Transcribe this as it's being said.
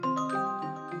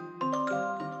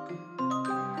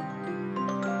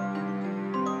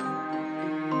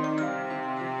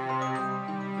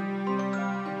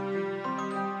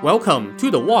Welcome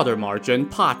to the Water Margin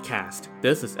Podcast.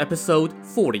 This is episode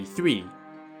 43.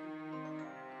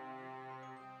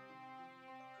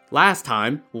 Last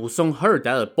time, Wu Song heard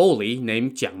that a bully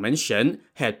named Jiang Menshen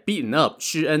had beaten up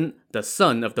Shi En, the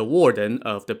son of the warden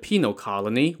of the penal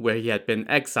colony where he had been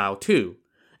exiled to,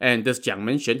 and this Jiang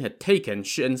Menshen had taken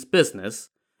Shi En's business.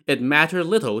 It mattered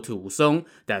little to Wu Song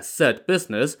that said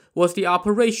business was the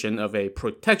operation of a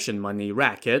protection money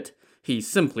racket. He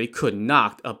simply could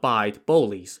not abide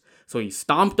bullies, so he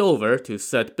stomped over to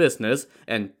said business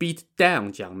and beat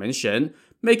down Jiang Menshen,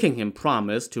 making him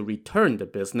promise to return the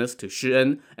business to Shi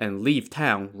En and leave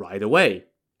town right away.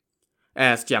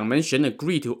 As Jiang Menshen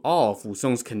agreed to all of Wu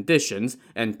Song's conditions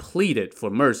and pleaded for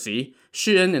mercy,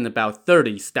 Shi En and about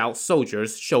 30 stout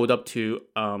soldiers showed up to,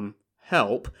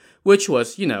 help, which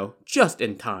was, just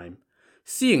in time.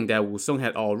 Seeing that Wu Song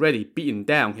had already beaten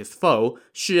down his foe,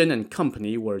 Shi En and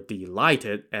company were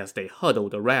delighted as they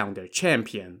huddled around their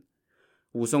champion.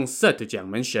 Wu Song said to Jiang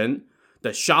Menshen,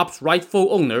 "The shop's rightful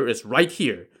owner is right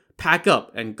here. Pack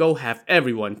up and go have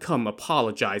everyone come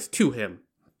apologize to him."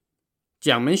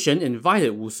 Jiang Menshen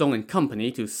invited Wu Song and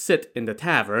company to sit in the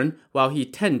tavern while he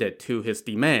tended to his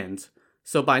demands.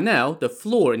 So by now, the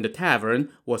floor in the tavern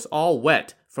was all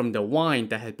wet from the wine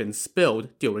that had been spilled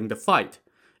during the fight.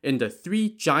 In the 3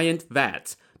 giant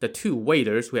vats, the 2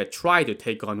 waiters who had tried to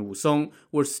take on Wu Song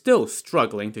were still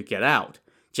struggling to get out.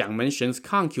 Jiang Menshen's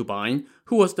concubine,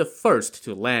 who was the first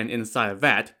to land inside a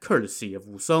vat courtesy of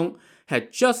Wu Song,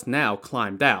 had just now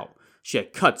climbed out. She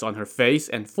had cuts on her face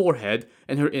and forehead,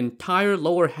 and her entire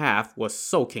lower half was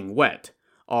soaking wet.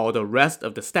 All the rest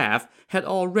of the staff had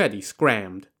already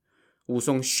scrammed. Wu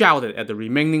Song shouted at the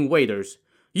remaining waiters,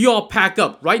 "You all pack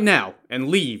up right now and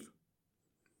leave."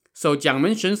 So Jiang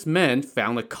Menshen's men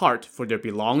found a cart for their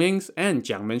belongings and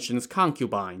Jiang Menshen's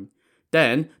concubine.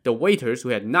 Then, the waiters who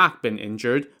had not been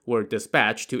injured were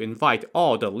dispatched to invite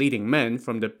all the leading men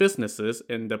from the businesses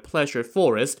in the Pleasure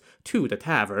Forest to the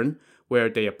tavern, where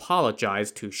they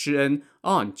apologized to Shi En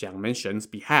on Jiang Menshen's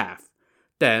behalf.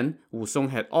 Then, Wu Song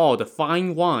had all the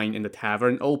fine wine in the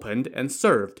tavern opened and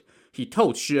served. He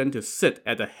told Shi En to sit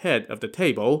at the head of the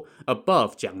table,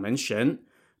 above Jiang Menshen.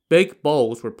 Big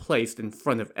bowls were placed in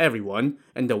front of everyone,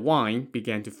 and the wine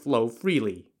began to flow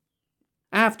freely.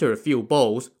 After a few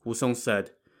bowls, Wu Song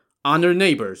said, "Honored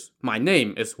neighbors, my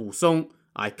name is Wu Song.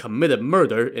 I committed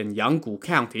murder in Yanggu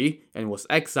County and was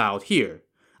exiled here.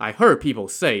 I heard people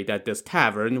say that this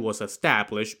tavern was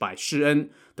established by Shi En,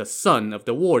 the son of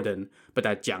the warden, but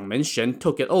that Jiang Menshen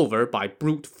took it over by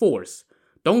brute force.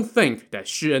 Don't think that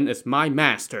Shi En is my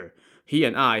master. He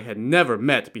and I had never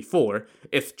met before.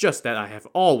 It's just that I have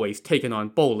always taken on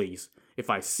bullies. If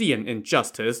I see an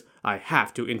injustice, I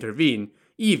have to intervene,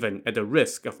 even at the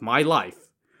risk of my life.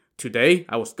 Today,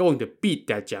 I was going to beat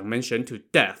that Jiang Menshen to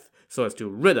death so as to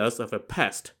rid us of a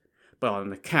pest. But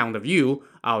on account of you,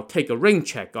 I'll take a rain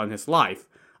check on his life.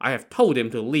 I have told him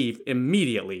to leave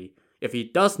immediately. If he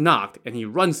does not and he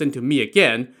runs into me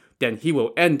again, then he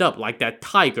will end up like that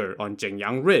tiger on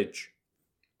Jingyang Ridge."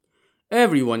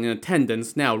 Everyone in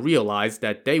attendance now realized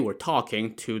that they were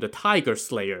talking to the Tiger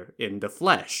Slayer in the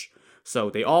flesh. So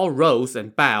they all rose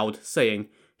and bowed, saying,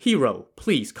 "Hero,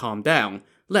 please calm down.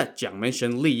 Let Jiang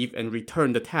Menshen leave and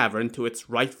return the tavern to its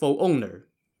rightful owner."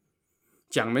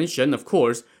 Jiang Menshen, of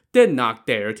course, did not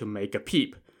dare to make a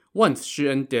peep. Once Shi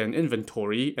En did an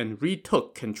inventory and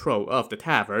retook control of the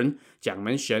tavern, Jiang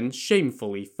Menshen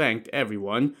shamefully thanked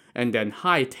everyone and then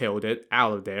hightailed it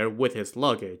out of there with his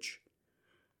luggage.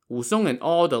 Wu Song and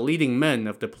all the leading men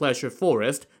of the Pleasure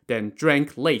Forest then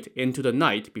drank late into the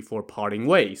night before parting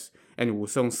ways, and Wu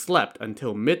Song slept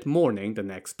until mid-morning the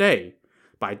next day.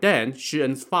 By then, Shi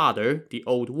En's father, the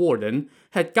old warden,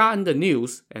 had gotten the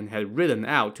news and had ridden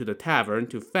out to the tavern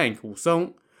to thank Wu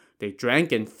Song. They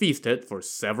drank and feasted for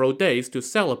several days to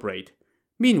celebrate.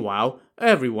 Meanwhile,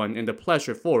 everyone in the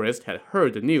Pleasure Forest had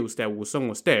heard the news that Wu Song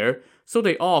was there, so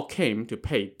they all came to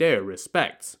pay their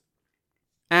respects.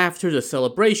 After the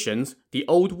celebrations, the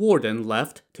old warden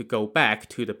left to go back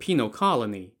to the penal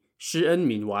colony. Shi En,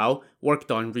 meanwhile,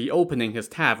 worked on reopening his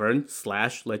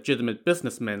tavern/legitimate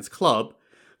businessman's club.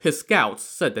 His scouts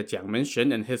said that Jiang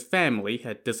Menshen and his family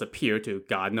had disappeared to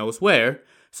God knows where,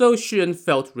 so Shi En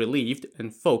felt relieved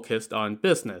and focused on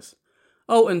business.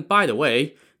 Oh, and by the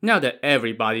way, now that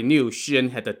everybody knew Shi En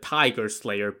had the Tiger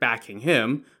Slayer backing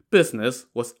him, business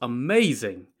was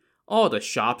amazing. All the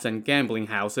shops and gambling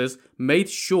houses made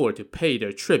sure to pay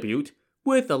their tribute,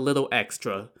 with a little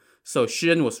extra, so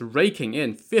Shi En was raking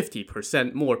in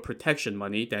 50% more protection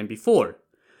money than before.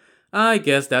 I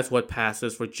guess that's what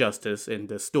passes for justice in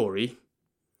this story.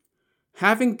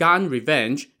 Having gotten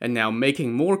revenge and now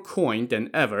making more coin than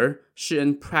ever, Shi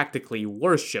En practically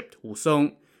worshipped Wu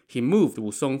Song. He moved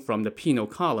Wu Song from the penal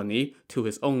colony to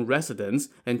his own residence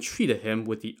and treated him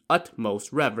with the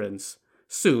utmost reverence.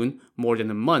 Soon, more than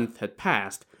a month had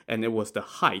passed, and it was the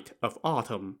height of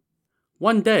autumn.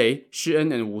 One day, Shi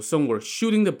En and Wu Song were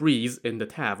shooting the breeze in the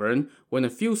tavern when a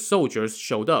few soldiers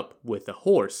showed up with a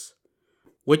horse.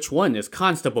 "Which one is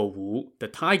Constable Wu, the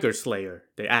tiger slayer?"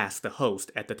 they asked the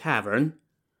host at the tavern.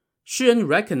 Shi En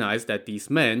recognized that these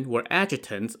men were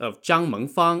adjutants of Zhang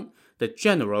Mengfang, the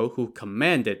general who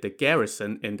commanded the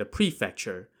garrison in the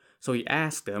prefecture, so he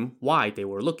asked them why they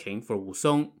were looking for Wu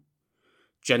Song.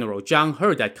 "General Zhang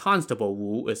heard that Constable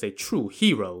Wu is a true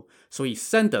hero, so he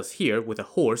sent us here with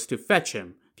a horse to fetch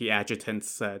him," the adjutant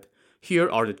said. "Here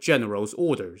are the general's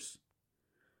orders."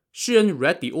 Shi En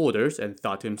read the orders and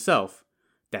thought to himself,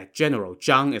 "That General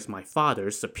Zhang is my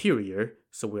father's superior,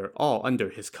 so we're all under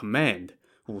his command.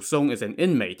 Wu Song is an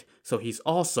inmate, so he's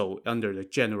also under the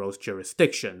general's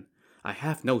jurisdiction. I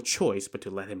have no choice but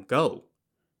to let him go."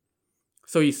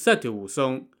 So he said to Wu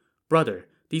Song, "Brother,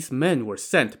 these men were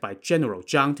sent by General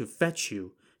Zhang to fetch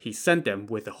you. He sent them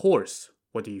with a horse.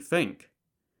 What do you think?"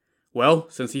 "Well,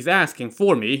 since he's asking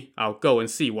for me, I'll go and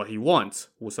see what he wants,"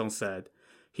 Wu Song said.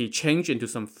 He changed into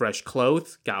some fresh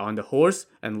clothes, got on the horse,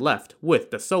 and left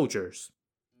with the soldiers.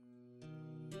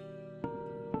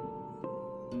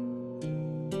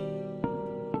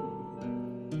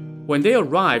 When they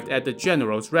arrived at the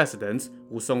general's residence,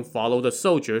 Wu Song followed the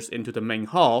soldiers into the main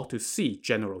hall to see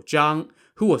General Zhang,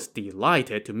 who was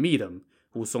delighted to meet him.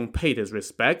 Wu Song paid his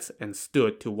respects and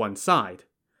stood to one side.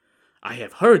 "I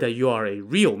have heard that you are a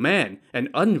real man, an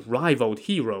unrivaled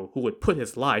hero who would put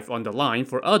his life on the line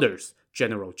for others,"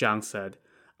 General Zhang said.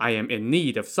 "I am in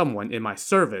need of someone in my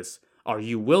service. Are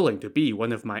you willing to be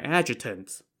one of my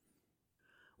adjutants?"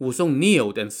 Wu Song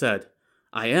kneeled and said,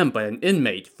 "I am but an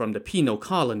inmate from the penal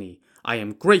colony. I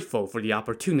am grateful for the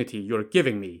opportunity you're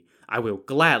giving me. I will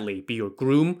gladly be your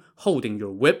groom, holding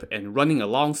your whip and running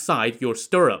alongside your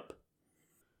stirrup."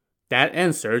 That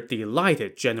answer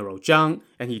delighted General Zhang,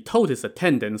 and he told his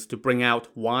attendants to bring out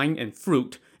wine and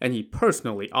fruit, and he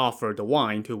personally offered the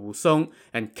wine to Wu Song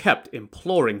and kept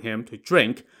imploring him to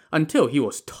drink until he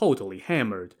was totally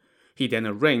hammered. He then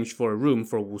arranged for a room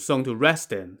for Wu Song to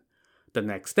rest in. The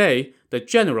next day, the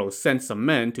general sent some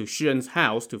men to Shi En's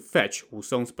house to fetch Wu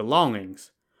Song's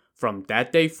belongings. From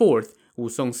that day forth, Wu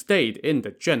Song stayed in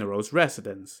the general's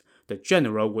residence. The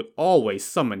general would always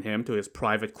summon him to his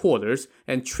private quarters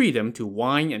and treat him to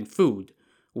wine and food.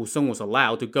 Wu Song was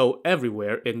allowed to go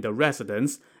everywhere in the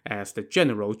residence, as the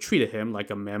general treated him like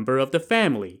a member of the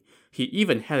family. He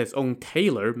even had his own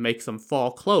tailor make some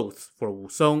fall clothes for Wu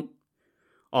Song.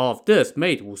 All of this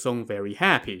made Wu Song very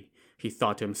happy. He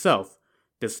thought to himself,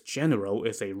 "This general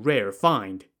is a rare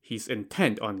find. He's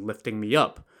intent on lifting me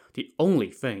up. The only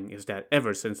thing is that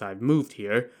ever since I've moved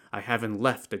here, I haven't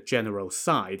left the general's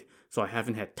side, so I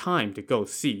haven't had time to go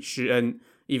see Shi En.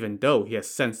 Even though he has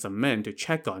sent some men to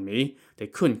check on me, they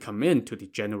couldn't come into the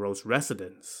general's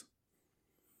residence."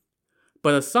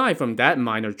 But aside from that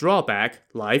minor drawback,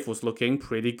 life was looking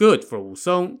pretty good for Wu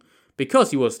Song.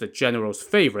 Because he was the general's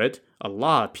favorite, a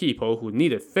lot of people who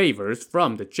needed favors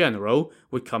from the general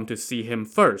would come to see him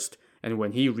first, and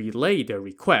when he relayed their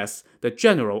requests, the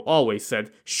general always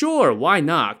said, "Sure, why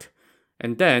not?"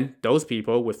 And then those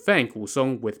people would thank Wu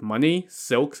Song with money,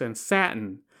 silks, and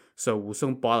satin. So Wu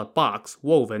Song bought a box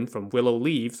woven from willow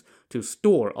leaves to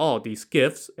store all these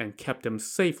gifts and kept them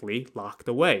safely locked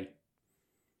away.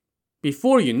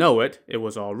 Before you know it, it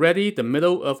was already the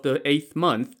middle of the 8th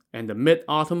month, and the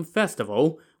Mid-Autumn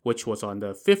Festival, which was on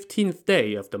the 15th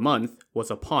day of the month,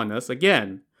 was upon us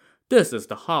again. This is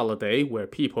the holiday where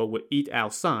people would eat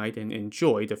outside and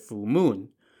enjoy the full moon.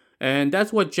 And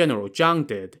that's what General Zhang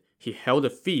did. He held a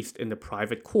feast in the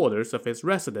private quarters of his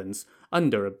residence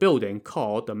under a building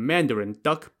called the Mandarin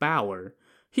Duck Bower.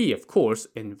 He, of course,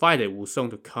 invited Wu Song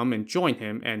to come and join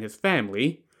him and his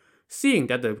family. Seeing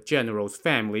that the general's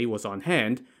family was on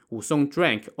hand, Wu Song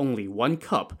drank only 1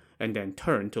 cup and then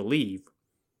turned to leave.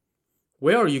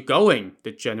 "Where are you going?"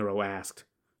 the general asked.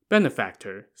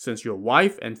 "Benefactor, since your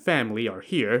wife and family are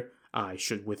here, I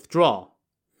should withdraw."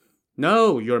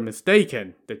 "No, you're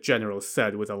mistaken," the general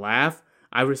said with a laugh.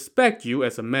 "I respect you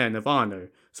as a man of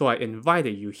honor, so I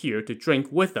invited you here to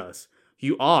drink with us.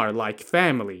 You are like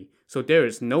family, so there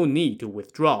is no need to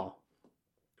withdraw."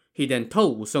 He then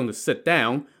told Wu Song to sit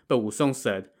down, but Wu Song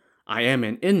said, "I am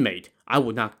an inmate. I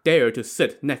would not dare to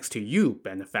sit next to you,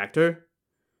 benefactor."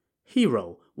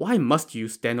 "Hero, why must you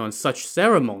stand on such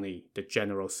ceremony?" the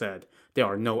general said. "There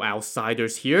are no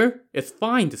outsiders here. It's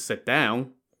fine to sit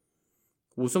down."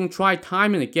 Wu Song tried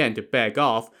time and again to beg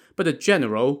off, but the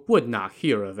general would not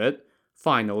hear of it.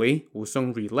 Finally, Wu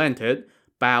Song relented,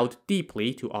 bowed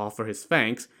deeply to offer his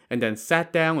thanks, and then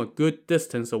sat down a good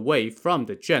distance away from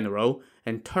the general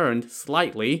and turned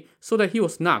slightly so that he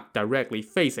was not directly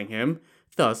facing him,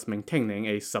 thus maintaining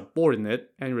a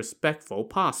subordinate and respectful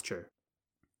posture.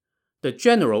 The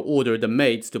general ordered the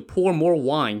maids to pour more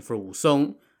wine for Wu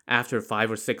Song. After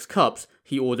 5 or 6 cups,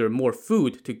 he ordered more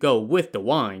food to go with the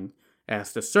wine.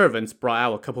 As the servants brought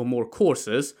out a couple more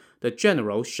courses, the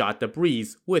general shot the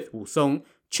breeze with Wu Song,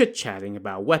 chit-chatting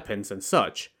about weapons and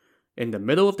such. In the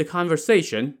middle of the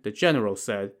conversation, the general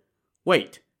said,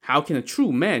 "Wait, how can a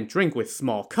true man drink with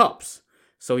small cups?"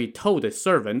 So he told the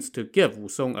servants to give Wu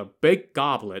Song a big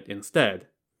goblet instead.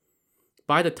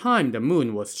 By the time the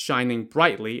moon was shining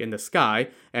brightly in the sky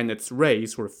and its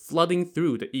rays were flooding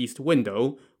through the east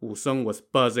window, Wu Song was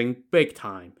buzzing big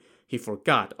time. He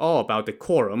forgot all about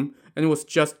decorum and was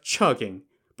just chugging,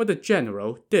 but the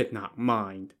general did not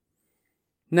mind.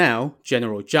 Now,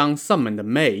 General Zhang summoned a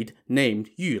maid named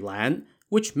Yu Lan,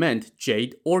 which meant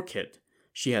Jade Orchid.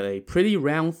 She had a pretty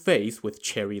round face with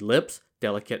cherry lips,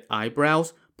 delicate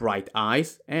eyebrows, bright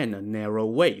eyes, and a narrow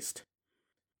waist.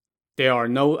 "There are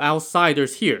no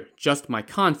outsiders here, just my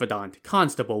confidant,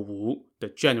 Constable Wu," the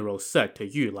general said to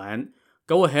Yu Lan.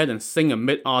 "Go ahead and sing a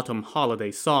mid-autumn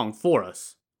holiday song for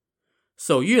us."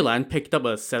 So Yu Lan picked up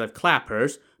a set of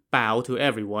clappers, bowed to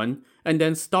everyone, and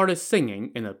then started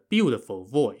singing in a beautiful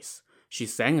voice. She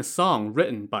sang a song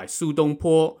written by Su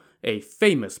Dongpo, a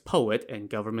famous poet and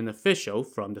government official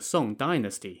from the Song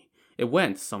dynasty. It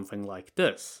went something like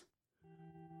this.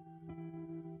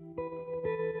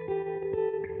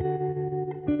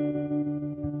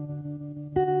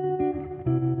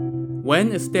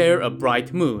 When is there a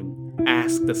bright moon?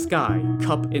 Ask the sky,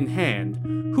 cup in hand.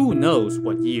 Who knows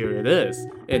what year it is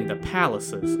in the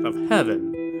palaces of heaven?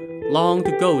 Long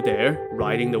to go there,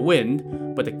 riding the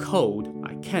wind, but the cold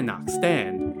I cannot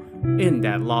stand. In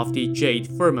that lofty jade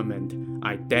firmament,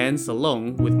 I dance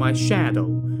alone with my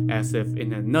shadow, as if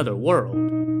in another world.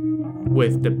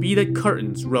 With the beaded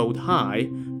curtains rolled high,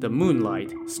 the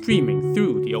moonlight, streaming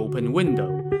through the open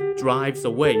window, drives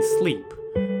away sleep.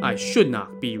 I should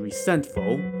not be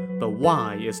resentful, but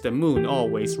why is the moon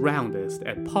always roundest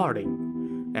at parting?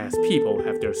 As people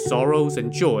have their sorrows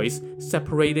and joys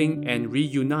separating and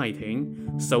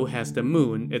reuniting, so has the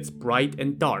moon its bright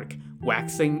and dark,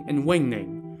 waxing and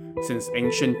waning. Since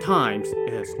ancient times,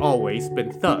 it has always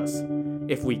been thus.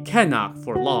 If we cannot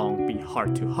for long be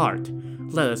heart to heart,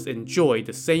 let us enjoy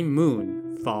the same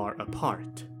moon far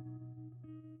apart.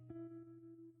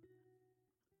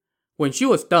 When she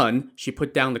was done, she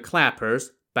put down the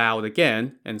clappers, bowed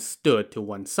again, and stood to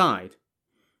one side.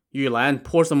 "Yu Lan,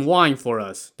 pour some wine for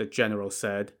us," the general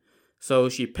said. So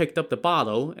she picked up the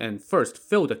bottle and first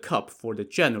filled a cup for the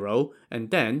general and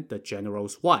then the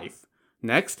general's wife.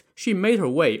 Next, she made her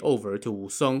way over to Wu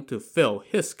Song to fill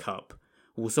his cup.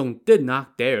 Wu Song did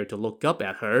not dare to look up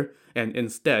at her, and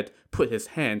instead put his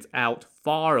hands out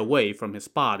far away from his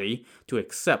body to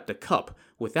accept the cup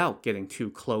without getting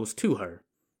too close to her.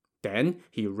 Then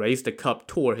he raised the cup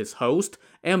toward his host,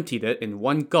 emptied it in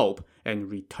one gulp, and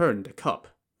returned the cup.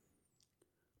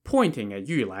 Pointing at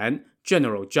Yu Lan,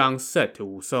 General Zhang said to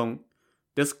Wu Song,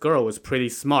 "This girl is pretty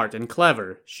smart and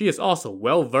clever. She is also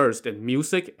well versed in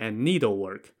music and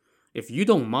needlework. If you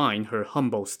don't mind her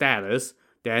humble status,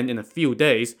 then in a few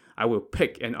days I will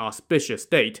pick an auspicious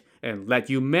date and let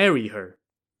you marry her."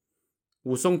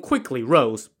 Wu Song quickly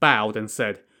rose, bowed, and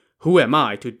said, "Who am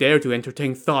I to dare to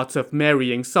entertain thoughts of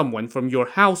marrying someone from your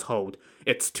household?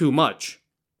 It's too much."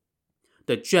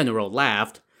 The general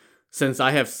laughed. "Since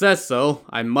I have said so,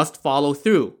 I must follow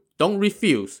through. Don't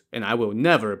refuse, and I will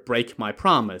never break my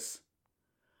promise."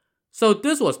 So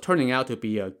this was turning out to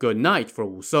be a good night for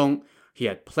Wu Song. He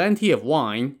had plenty of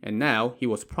wine, and now he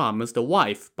was promised a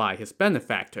wife by his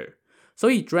benefactor. So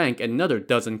he drank another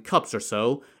dozen cups or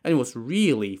so, and was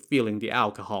really feeling the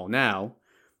alcohol now.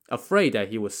 Afraid that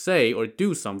he would say or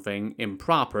do something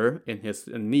improper in his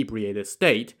inebriated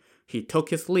state, he took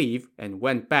his leave and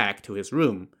went back to his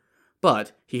room.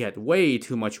 But he had way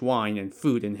too much wine and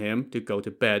food in him to go to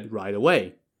bed right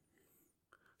away.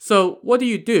 So what do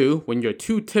you do when you're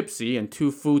too tipsy and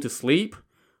too full to sleep?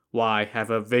 Why,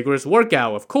 have a vigorous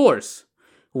workout, of course.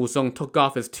 Wu Song took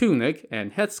off his tunic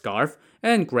and headscarf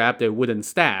and grabbed a wooden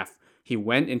staff. He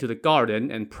went into the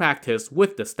garden and practiced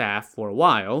with the staff for a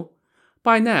while.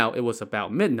 By now it was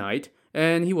about midnight,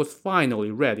 and he was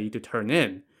finally ready to turn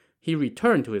in. He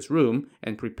returned to his room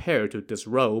and prepared to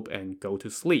disrobe and go to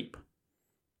sleep.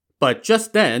 But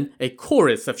just then, a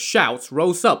chorus of shouts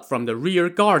rose up from the rear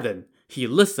garden. He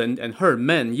listened and heard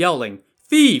men yelling,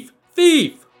 "Thief!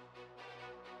 Thief!"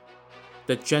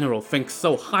 "The general thinks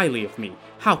so highly of me.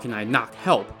 How can I not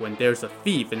help when there's a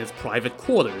thief in his private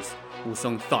quarters?"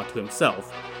 Wusong thought to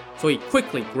himself. So he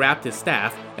quickly grabbed his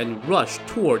staff and rushed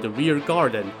toward the rear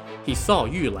garden. He saw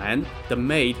Yulan, the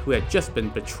maid who had just been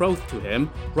betrothed to him,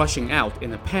 rushing out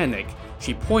in a panic.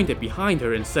 She pointed behind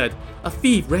her and said, "A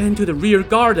thief ran to the rear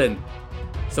garden!"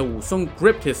 So Wusong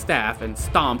gripped his staff and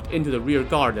stomped into the rear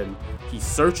garden. He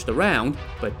searched around,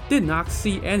 but did not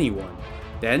see anyone.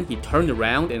 Then he turned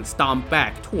around and stomped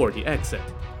back toward the exit.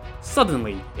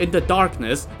 Suddenly, in the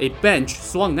darkness, a bench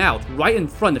swung out right in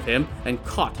front of him and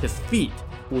caught his feet.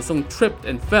 Wusong tripped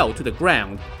and fell to the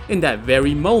ground. In that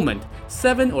very moment,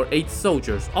 7 or 8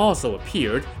 soldiers also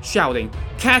appeared, shouting,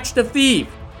 "Catch the thief!"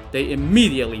 They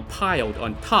immediately piled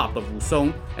on top of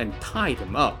Wusong and tied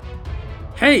him up.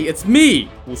 "Hey, it's me!"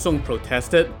 Wusong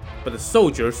protested, but the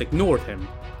soldiers ignored him.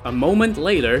 A moment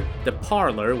later, the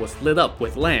parlor was lit up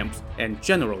with lamps, and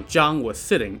General Zhang was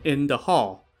sitting in the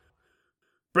hall.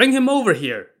 "Bring him over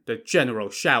here!" the general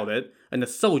shouted, and the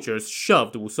soldiers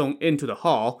shoved Wusong into the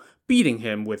hall, beating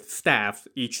him with staffs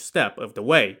each step of the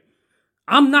way.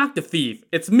 "I'm not the thief,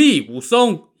 it's me,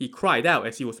 Wusong!" he cried out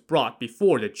as he was brought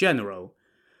before the general.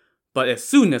 But as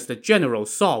soon as the general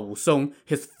saw Wusong,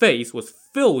 his face was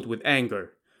filled with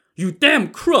anger. "You damn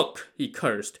crook!" he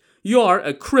cursed. "You are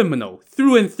a criminal,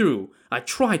 through and through. I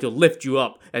tried to lift you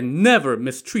up and never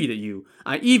mistreated you.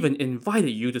 I even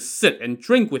invited you to sit and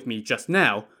drink with me just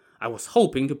now. I was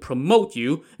hoping to promote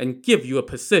you and give you a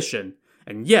position.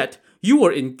 And yet, you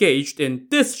were engaged in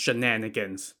this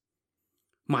shenanigans."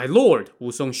 "My lord,"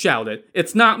 Wusong shouted,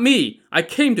 "it's not me. I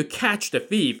came to catch the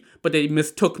thief, but they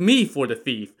mistook me for the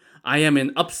thief. I am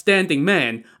an upstanding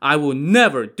man. I will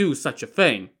never do such a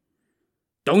thing."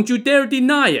 "Don't you dare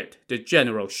deny it," the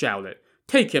general shouted.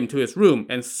 "Take him to his room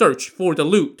and search for the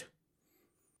loot."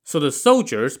 So the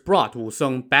soldiers brought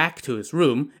Wusong back to his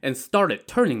room and started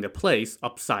turning the place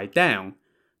upside down.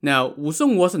 Now,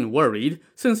 Wusong wasn't worried,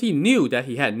 since he knew that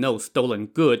he had no stolen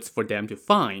goods for them to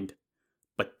find.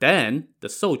 But then, the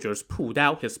soldiers pulled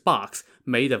out his box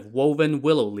made of woven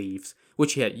willow leaves,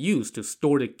 which he had used to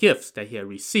store the gifts that he had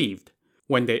received.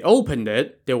 When they opened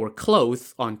it, there were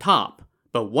clothes on top.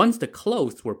 But once the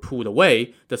clothes were pulled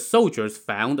away, the soldiers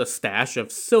found a stash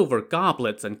of silver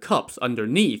goblets and cups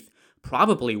underneath,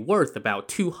 probably worth about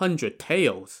 200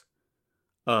 taels.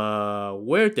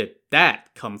 Where did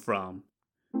that come from?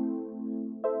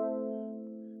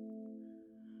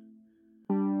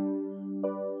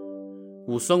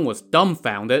 Wusong was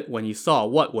dumbfounded when he saw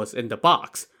what was in the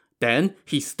box. Then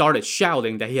he started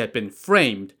shouting that he had been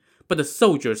framed, but the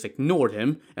soldiers ignored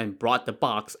him and brought the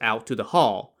box out to the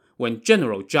hall. When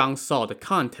General Zhang saw the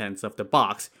contents of the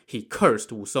box, he cursed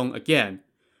Wusong again.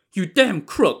 "You damn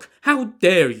crook! How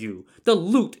dare you! The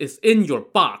loot is in your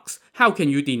box! How can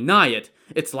you deny it?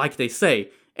 It's like they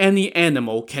say, any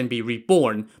animal can be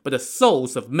reborn, but the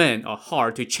souls of men are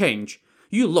hard to change.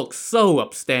 You look so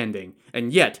upstanding,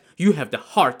 and yet you have the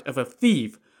heart of a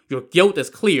thief. Your guilt is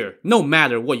clear, no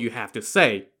matter what you have to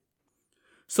say."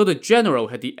 So the general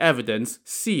had the evidence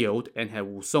sealed and had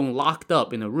Wusong locked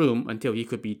up in a room until he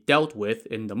could be dealt with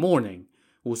in the morning.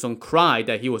 Wusong cried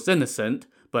that he was innocent,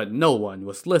 but no one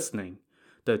was listening.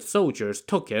 The soldiers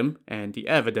took him and the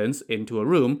evidence into a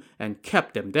room and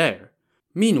kept them there.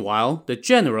 Meanwhile, the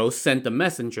general sent a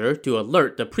messenger to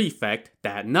alert the prefect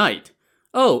that night.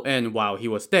 Oh, and while he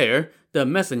was there, the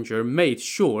messenger made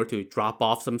sure to drop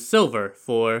off some silver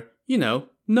for,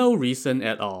 no reason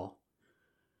at all.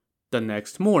 The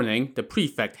next morning, the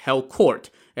prefect held court,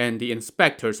 and the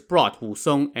inspectors brought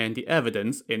Wusong and the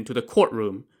evidence into the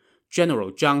courtroom.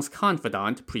 General Zhang's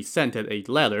confidant presented a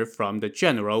letter from the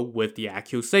general with the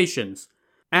accusations.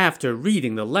 After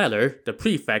reading the letter, the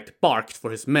prefect barked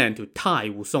for his men to tie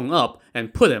Wusong up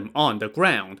and put him on the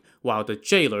ground, while the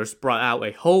jailers brought out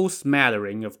a whole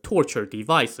smattering of torture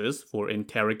devices for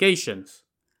interrogations.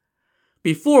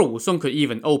 Before Wusong could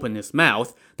even open his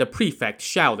mouth, the prefect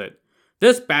shouted,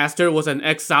 "This bastard was an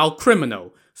exiled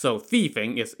criminal, so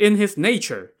thieving is in his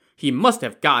nature. He must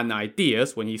have gotten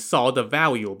ideas when he saw the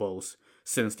valuables.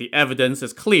 Since the evidence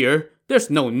is clear, there's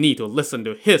no need to listen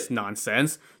to his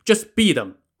nonsense. Just beat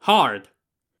him, hard."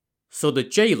 So the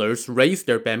jailers raised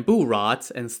their bamboo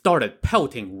rods and started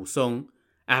pelting Wusong.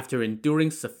 After enduring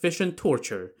sufficient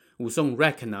torture, Wusong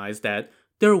recognized that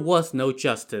there was no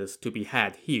justice to be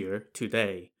had here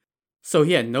today. So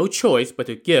he had no choice but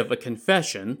to give a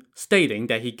confession, stating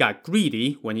that he got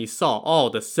greedy when he saw all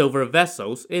the silver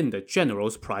vessels in the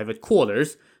general's private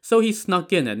quarters, so he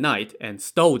snuck in at night and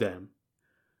stole them.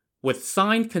 With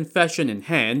signed confession in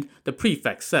hand, the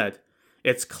prefect said,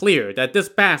 It's clear that this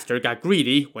bastard got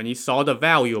greedy when he saw the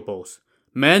valuables.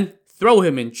 Men, throw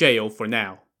him in jail for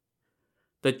now."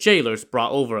 The jailers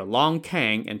brought over a long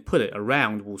cane and put it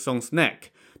around Wusong's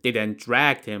neck. They then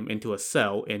dragged him into a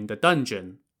cell in the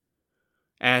dungeon.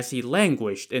 As he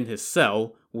languished in his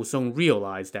cell, Wusong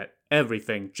realized that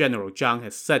everything General Zhang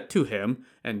had said to him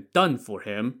and done for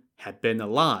him had been a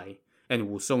lie, and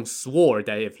Wusong swore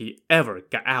that if he ever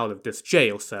got out of this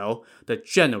jail cell, the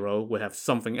general would have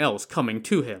something else coming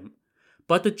to him.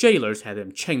 But the jailers had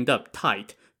him chained up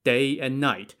tight, day and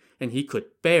night, and he could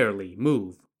barely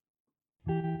move.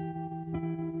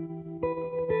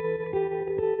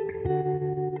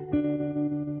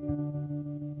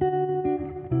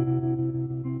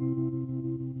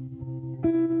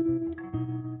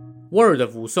 Word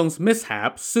of Wusong's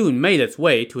mishap soon made its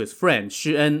way to his friend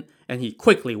Shi En, and he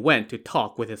quickly went to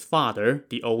talk with his father,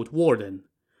 the old warden.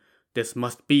 "This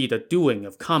must be the doing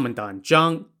of Commandant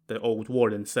Zhang," the old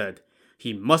warden said.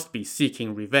 "He must be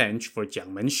seeking revenge for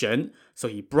Jiang Menshen, so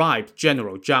he bribed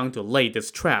General Zhang to lay this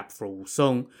trap for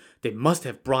Wusong. They must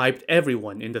have bribed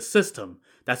everyone in the system.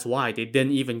 That's why they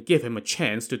didn't even give him a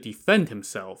chance to defend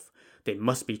himself. They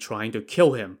must be trying to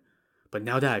kill him. But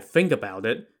now that I think about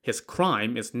it, his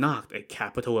crime is not a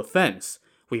capital offense.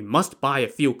 We must buy a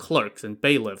few clerks and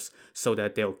bailiffs so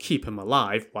that they'll keep him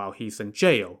alive while he's in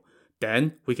jail.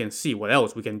 Then we can see what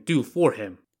else we can do for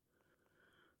him."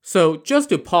 So just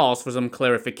to pause for some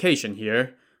clarification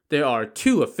here, there are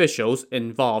two officials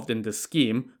involved in this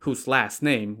scheme whose last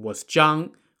name was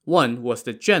Zhang. One was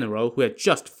the general who had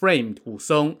just framed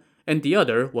Wusong, and the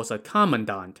other was a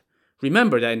commandant.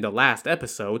 Remember that in the last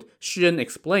episode, Shi En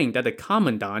explained that the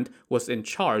commandant was in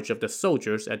charge of the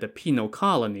soldiers at the penal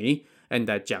colony, and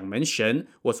that Jiang Menshen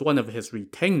was one of his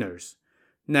retainers.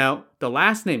 Now, the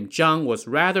last name Zhang was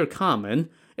rather common.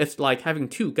 It's like having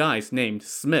two guys named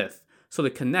Smith, so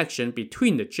the connection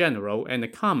between the general and the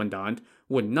commandant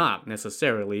would not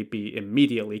necessarily be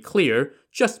immediately clear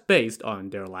just based on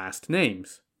their last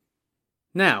names.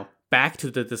 Now, back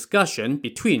to the discussion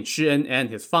between Shi En and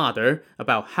his father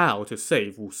about how to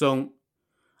save Wusong.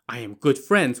 "I am good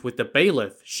friends with the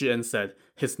bailiff," Shi En said.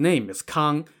 "His name is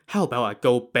Kang. How about I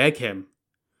go beg him?"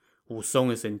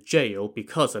 "Wusong is in jail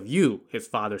because of you," his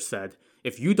father said.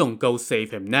 "If you don't go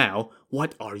save him now,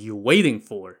 what are you waiting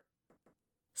for?"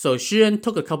 So Shi En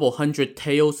took a couple hundred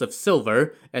taels of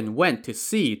silver and went to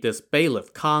see this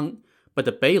bailiff Kang. But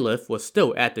the bailiff was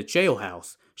still at the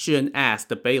jailhouse. Shi En asked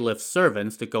the bailiff's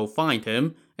servants to go find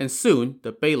him, and soon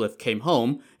the bailiff came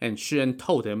home and Shi En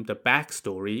told him the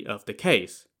backstory of the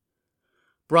case.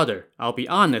 "Brother, I'll be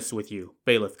honest with you,"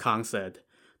 Bailiff Kang said.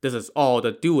 "This is all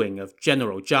the doing of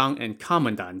General Zhang and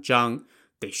Commandant Zhang.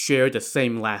 They share the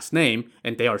same last name,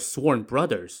 and they are sworn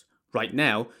brothers. Right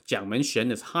now, Jiang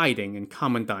Menshen is hiding in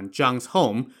Commandant Zhang's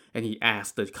home, and he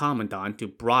asked the commandant to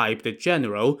bribe the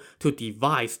general to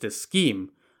devise this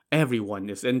scheme. Everyone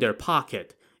is in their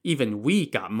pocket. Even we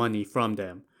got money from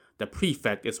them. The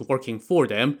prefect is working for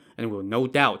them and will no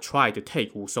doubt try to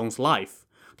take Wusong's life.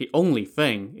 The only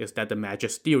thing is that the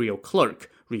magisterial clerk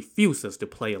refuses to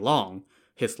play along.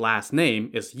 His last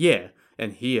name is Ye,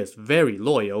 and he is very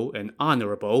loyal and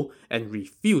honorable and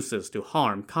refuses to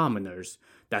harm commoners.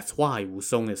 That's why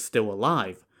Wusong is still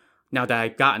alive. Now that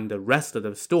I've gotten the rest of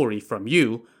the story from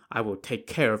you, I will take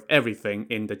care of everything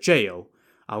in the jail.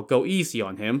 I'll go easy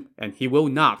on him, and he will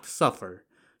not suffer.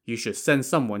 You should send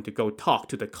someone to go talk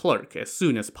to the clerk as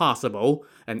soon as possible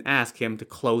and ask him to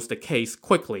close the case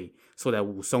quickly so that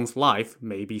Wusong's life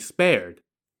may be spared."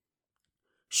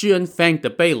 Shi En thanked the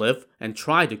bailiff and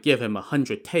tried to give him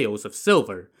 100 taels of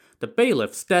silver. The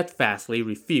bailiff steadfastly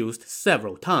refused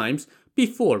several times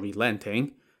before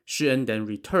relenting. Shi En then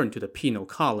returned to the penal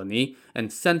colony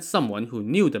and sent someone who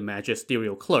knew the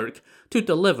magisterial clerk to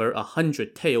deliver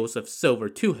 100 taels of silver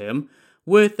to him,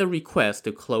 with a request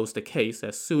to close the case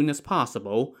as soon as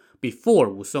possible before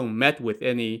Wusong met with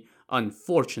any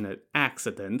unfortunate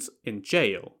accidents in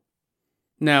jail.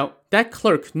 Now, that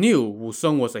clerk knew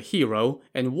Wusong was a hero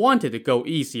and wanted to go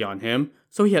easy on him,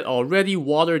 so he had already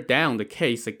watered down the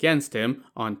case against him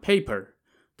on paper.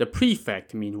 The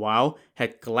prefect, meanwhile,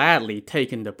 had gladly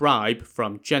taken the bribe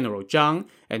from General Zhang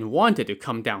and wanted to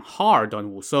come down hard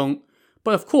on Wusong.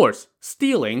 But of course,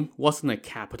 stealing wasn't a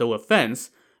capital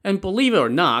offense, and believe it or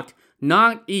not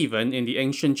even in the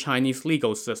ancient Chinese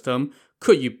legal system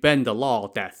could you bend the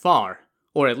law that far,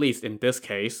 or at least in this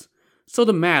case. So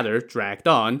the matter dragged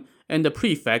on, and the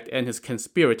prefect and his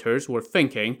conspirators were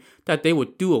thinking that they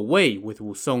would do away with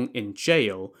Wusong in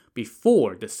jail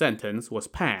before the sentence was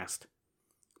passed.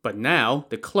 But now,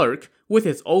 the clerk, with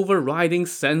his overriding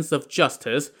sense of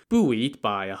justice, buoyed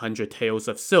by 100 taels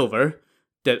of silver,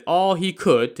 did all he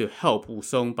could to help Wu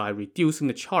Song by reducing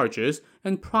the charges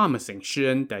and promising Shi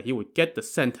En that he would get the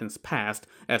sentence passed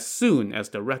as soon as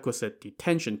the requisite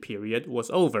detention period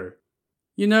was over.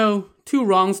 You know, two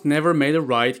wrongs never made a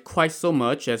right quite so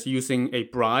much as using a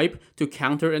bribe to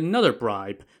counter another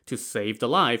bribe to save the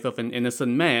life of an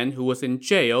innocent man who was in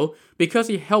jail because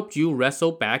he helped you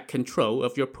wrestle back control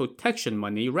of your protection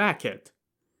money racket.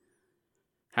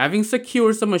 Having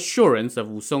secured some assurance of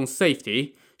Wu Song's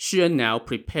safety, Shi En now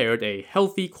prepared a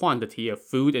healthy quantity of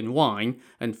food and wine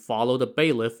and followed the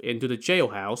bailiff into the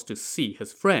jailhouse to see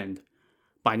his friend.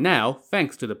 By now,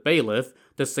 thanks to the bailiff,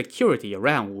 the security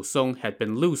around Wu Song had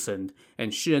been loosened,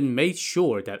 and Shi En made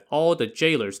sure that all the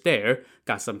jailers there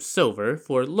got some silver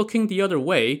for looking the other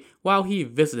way while he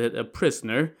visited a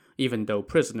prisoner, even though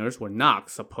prisoners were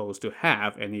not supposed to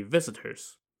have any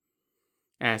visitors.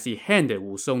 As he handed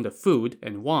Wu Song the food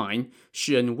and wine,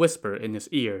 Shi En whispered in his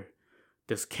ear,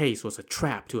 "This case was a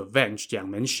trap to avenge Jiang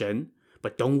Menshen.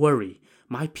 But don't worry,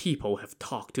 my people have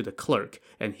talked to the clerk,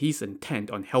 and he's intent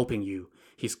on helping you.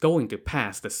 He's going to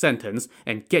pass the sentence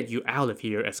and get you out of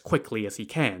here as quickly as he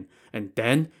can, and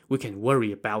then we can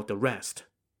worry about the rest."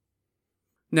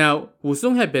 Now, Wu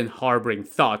Song had been harboring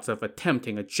thoughts of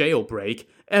attempting a jailbreak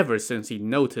ever since he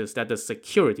noticed that the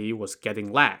security was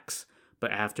getting lax.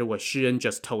 But after what Shi En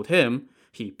just told him,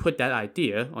 he put that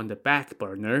idea on the back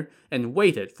burner and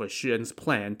waited for Shi En's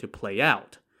plan to play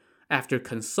out. After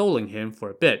consoling him for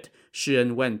a bit, Shi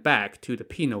En went back to the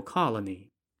penal colony.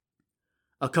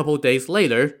 A couple days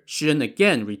later, Shi En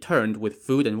again returned with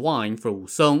food and wine for Wu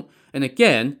Song, and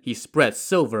again he spread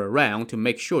silver around to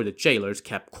make sure the jailers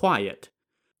kept quiet.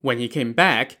 When he came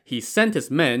back, he sent his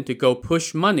men to go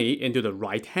push money into the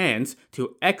right hands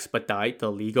to expedite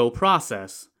the legal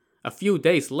process. A few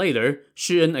days later,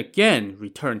 Shi En again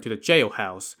returned to the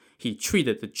jailhouse. He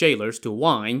treated the jailers to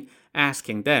wine,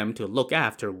 asking them to look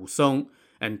after Wu Song,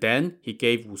 and then he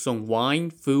gave Wu Song wine,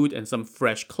 food, and some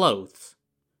fresh clothes.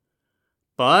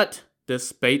 But this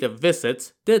spate of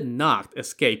visits did not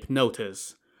escape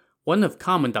notice. One of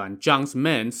Commandant Zhang's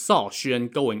men saw Shi En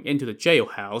going into the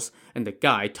jailhouse, and the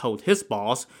guy told his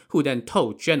boss, who then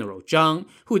told General Zhang,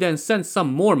 who then sent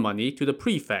some more money to the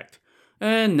prefect.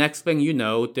 And next thing you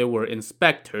know, there were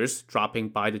inspectors dropping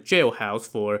by the jailhouse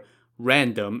for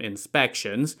random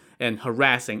inspections and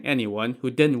harassing anyone who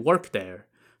didn't work there.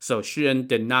 So Shi En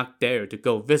did not dare to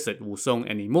go visit Wu Song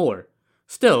anymore.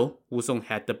 Still, Wu Song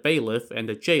had the bailiff and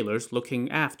the jailers looking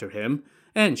after him,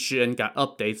 and Shi En got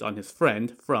updates on his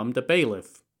friend from the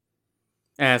bailiff.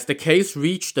 As the case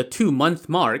reached the 2-month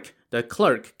mark, the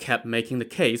clerk kept making the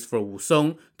case for Wu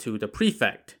Song to the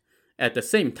prefect. At the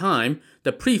same time,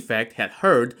 the prefect had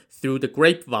heard through the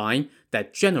grapevine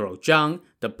that General Zhang,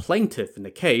 the plaintiff in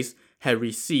the case, had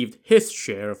received his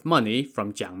share of money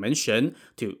from Jiang Menshen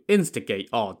to instigate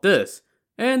all this,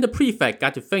 and the prefect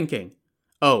got to thinking,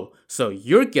 "Oh, so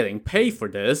you're getting paid for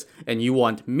this, and you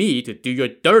want me to do your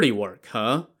dirty work,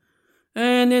 huh?"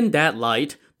 And in that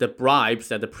light, the bribes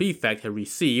that the prefect had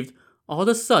received all of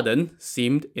a sudden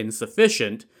seemed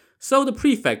insufficient, so the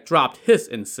prefect dropped his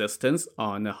insistence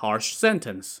on a harsh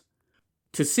sentence.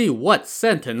 To see what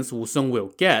sentence Wu Song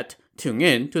will get, tune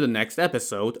in to the next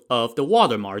episode of the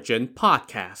Water Margin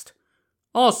podcast.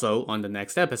 Also, on the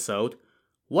next episode,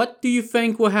 what do you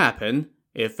think will happen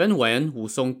if and when Wu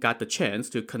Song got the chance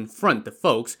to confront the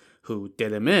folks who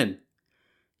did him in?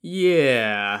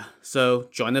 Yeah, so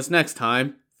join us next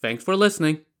time. Thanks for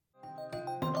listening.